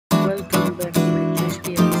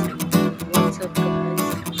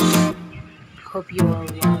hope you all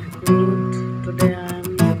are good. Today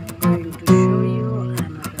I'm going to show you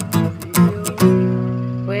another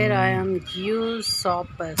video where I am use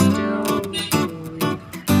soft pastel with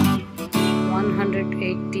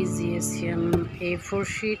 180 GSM A4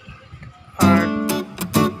 sheet art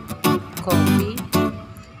copy.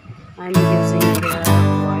 I'm using the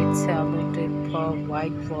white cello tape for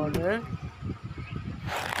white border.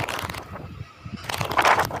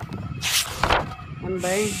 I'm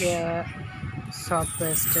buying here soft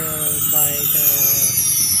pastel by the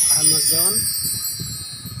Amazon.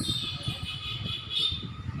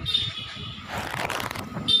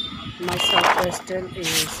 My soft pastel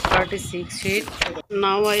is 36 sheet.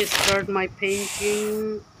 Now I start my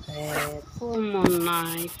painting at full moon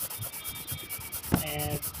night.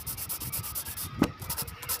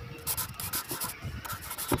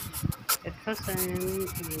 At first I am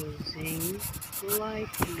using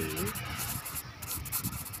lightly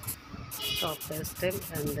soft pastel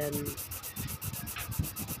and then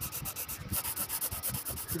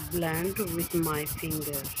blend with my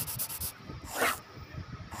finger.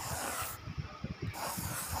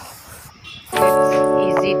 It's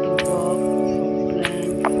easy to work for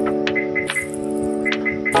blend.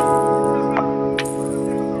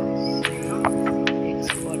 It's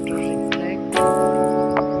water reflect,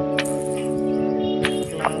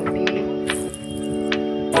 cloudy.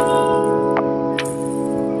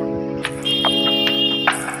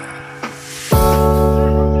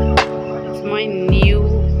 It's my new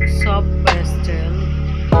soft pastel.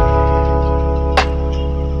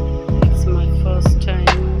 It's my first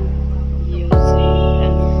time using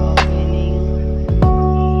and opening.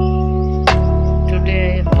 Today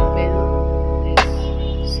I opened this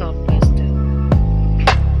soft pastel,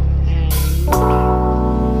 and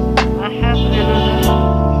I have another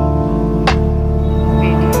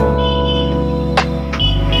video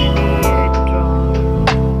ready at drawn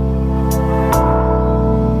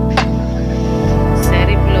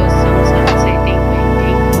cherry blossom sunsetting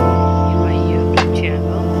painting in my YouTube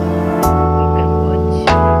channel. You can watch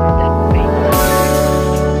that painting.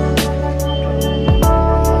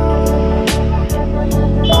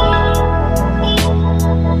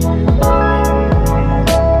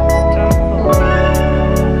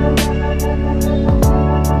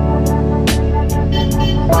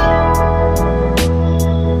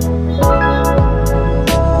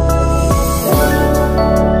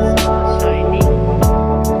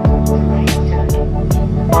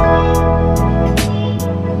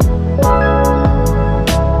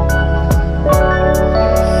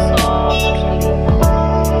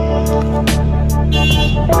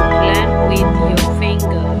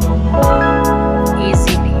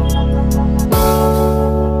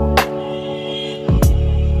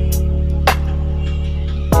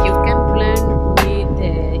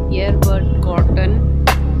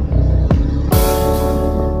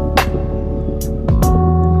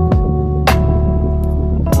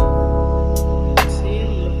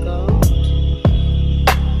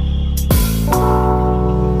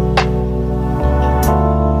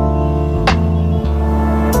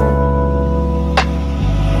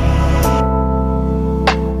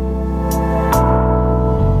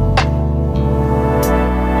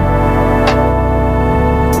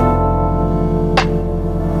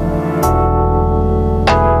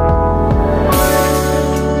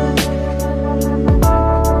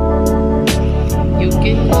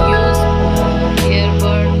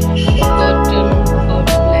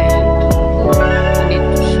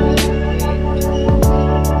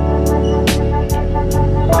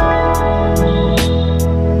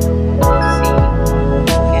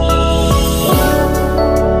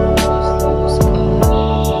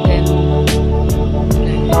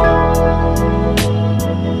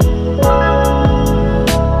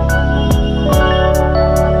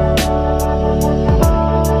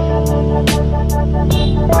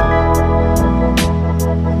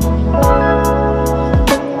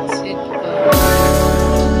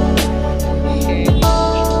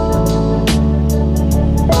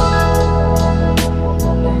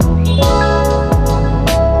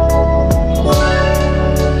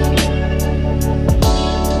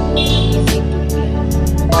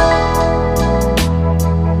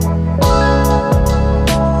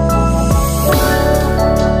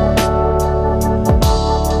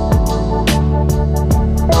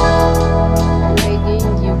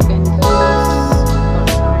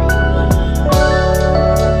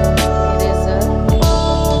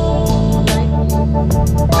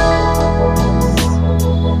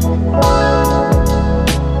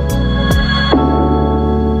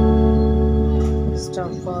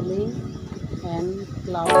 Falling and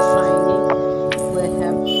cloud shining will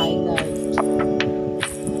have highlight.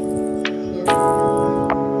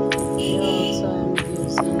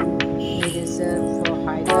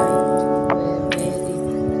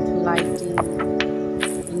 lighting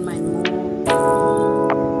in my mood.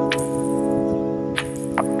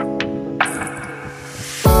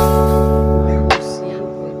 Now you see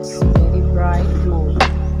it's very bright mode.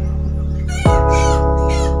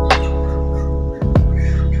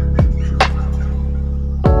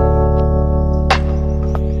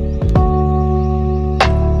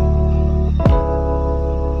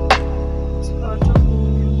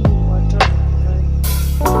 Water,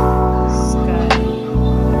 sky,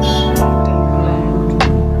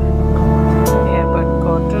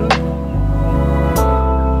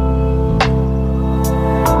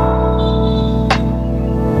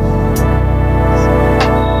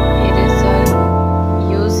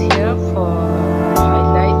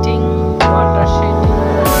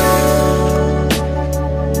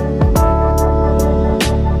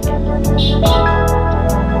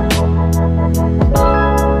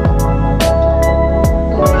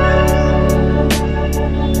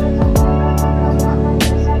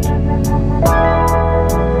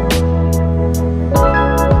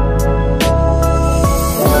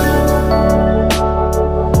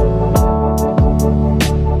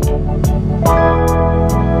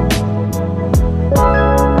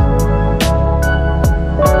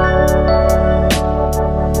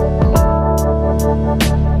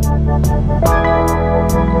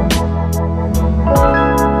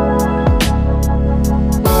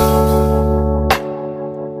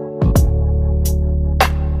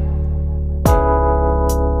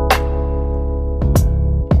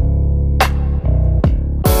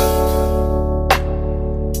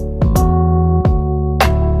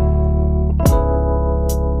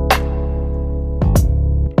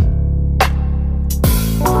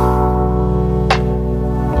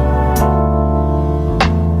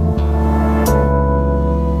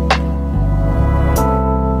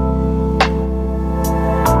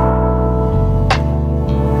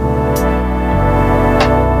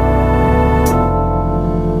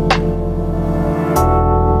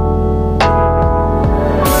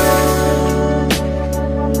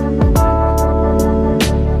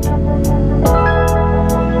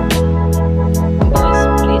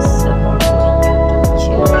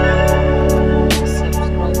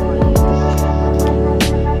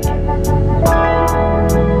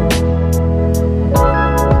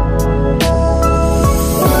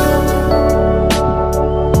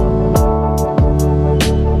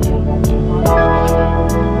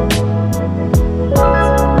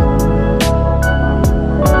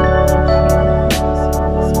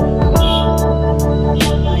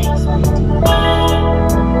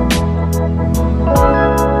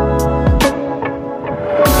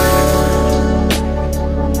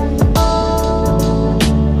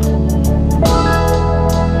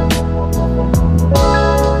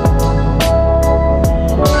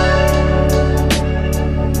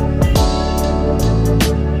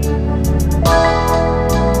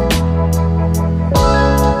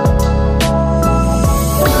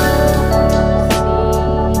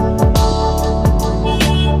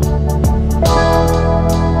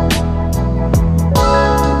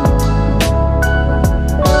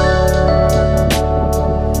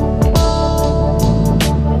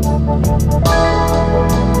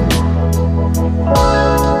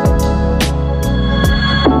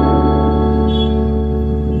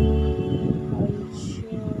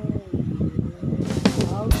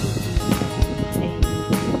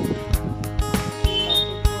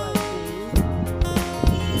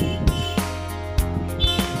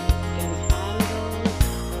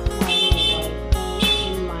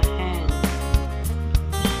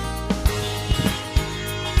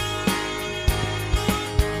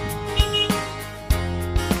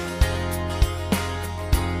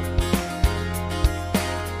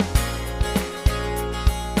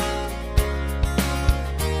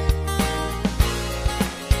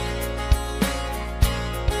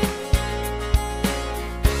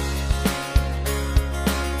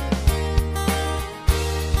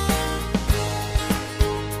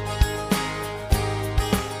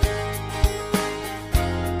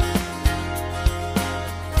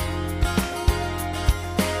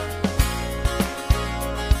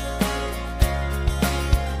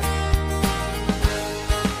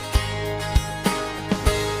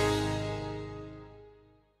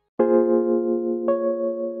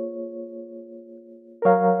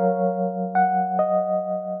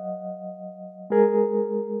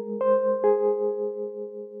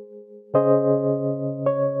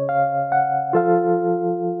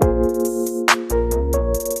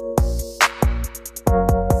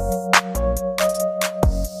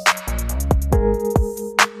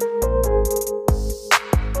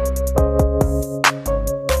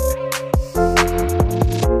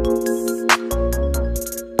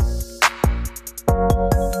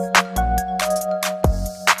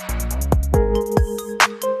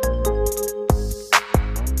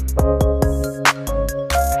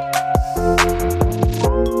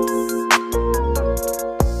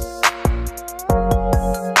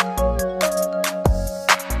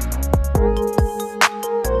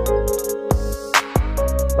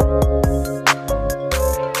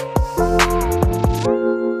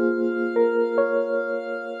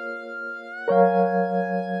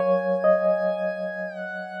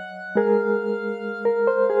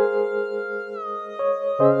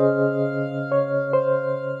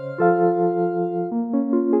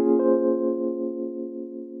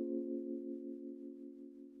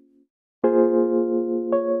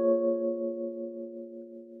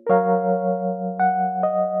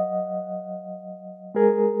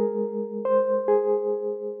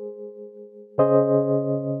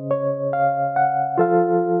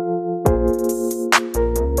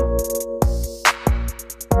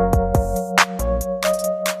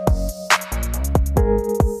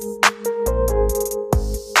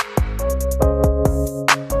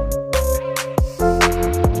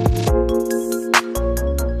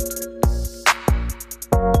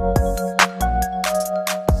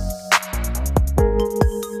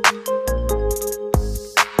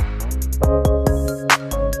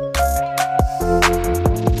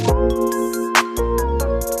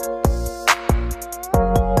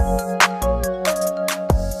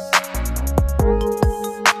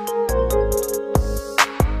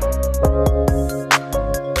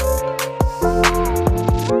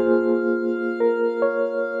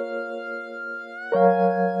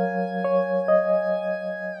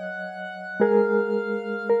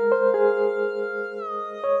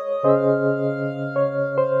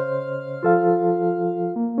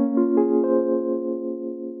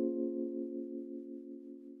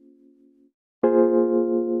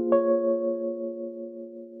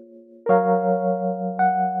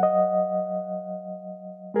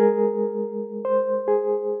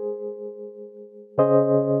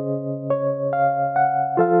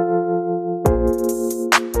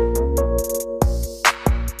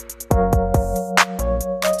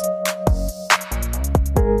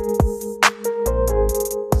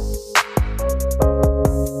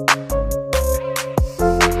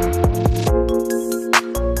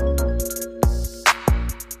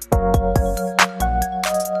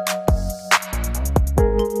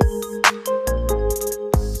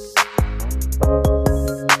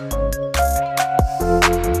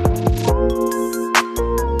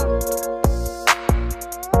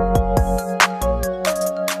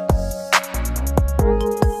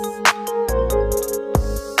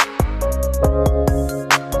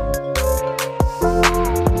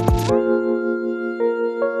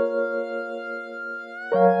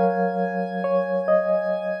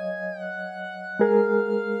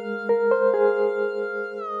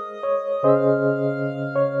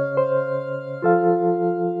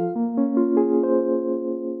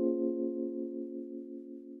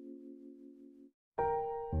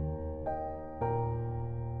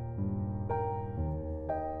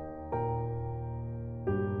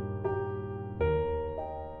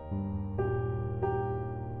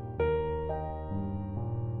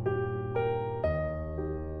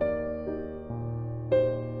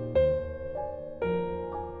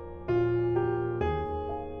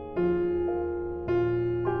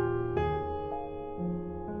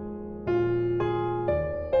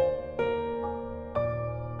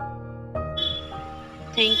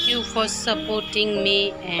 Thank you for supporting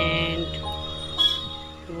me and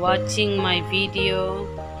watching my video.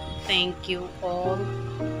 Thank you all.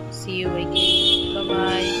 See you again. Bye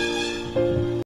bye.